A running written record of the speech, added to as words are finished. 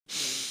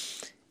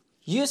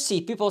You see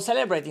people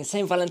celebrating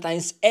St.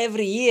 Valentine's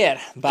every year,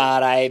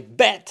 but I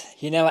bet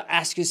you never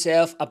ask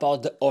yourself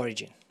about the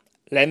origin.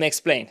 Let me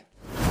explain.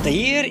 The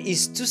year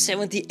is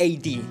 270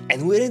 AD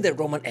and we're in the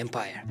Roman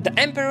Empire. The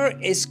emperor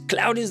is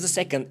Claudius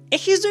II and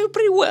he's doing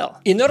pretty well.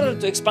 In order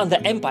to expand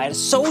the empire,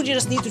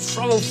 soldiers need to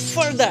travel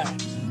further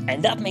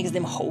and that makes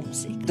them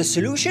homesick. The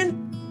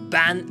solution?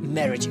 Ban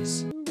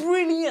marriages.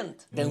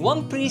 Brilliant! Then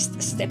one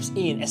priest steps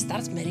in and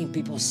starts marrying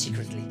people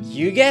secretly.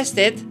 You guessed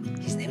it,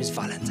 his name is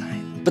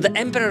Valentine. But the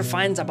emperor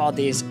finds about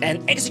this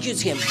and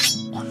executes him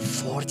on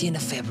 14th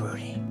of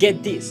February.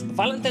 Get this,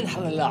 Valentine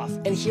had a love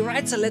and he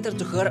writes a letter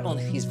to her on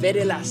his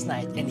very last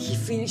night and he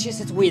finishes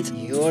it with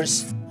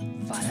yours,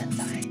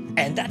 Valentine.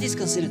 And that is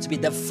considered to be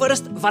the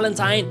first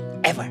Valentine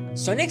ever.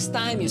 So next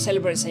time you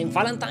celebrate St.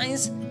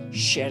 Valentine's,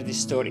 share this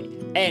story.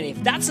 And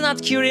if that's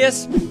not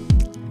curious,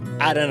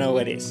 I don't know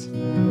what is.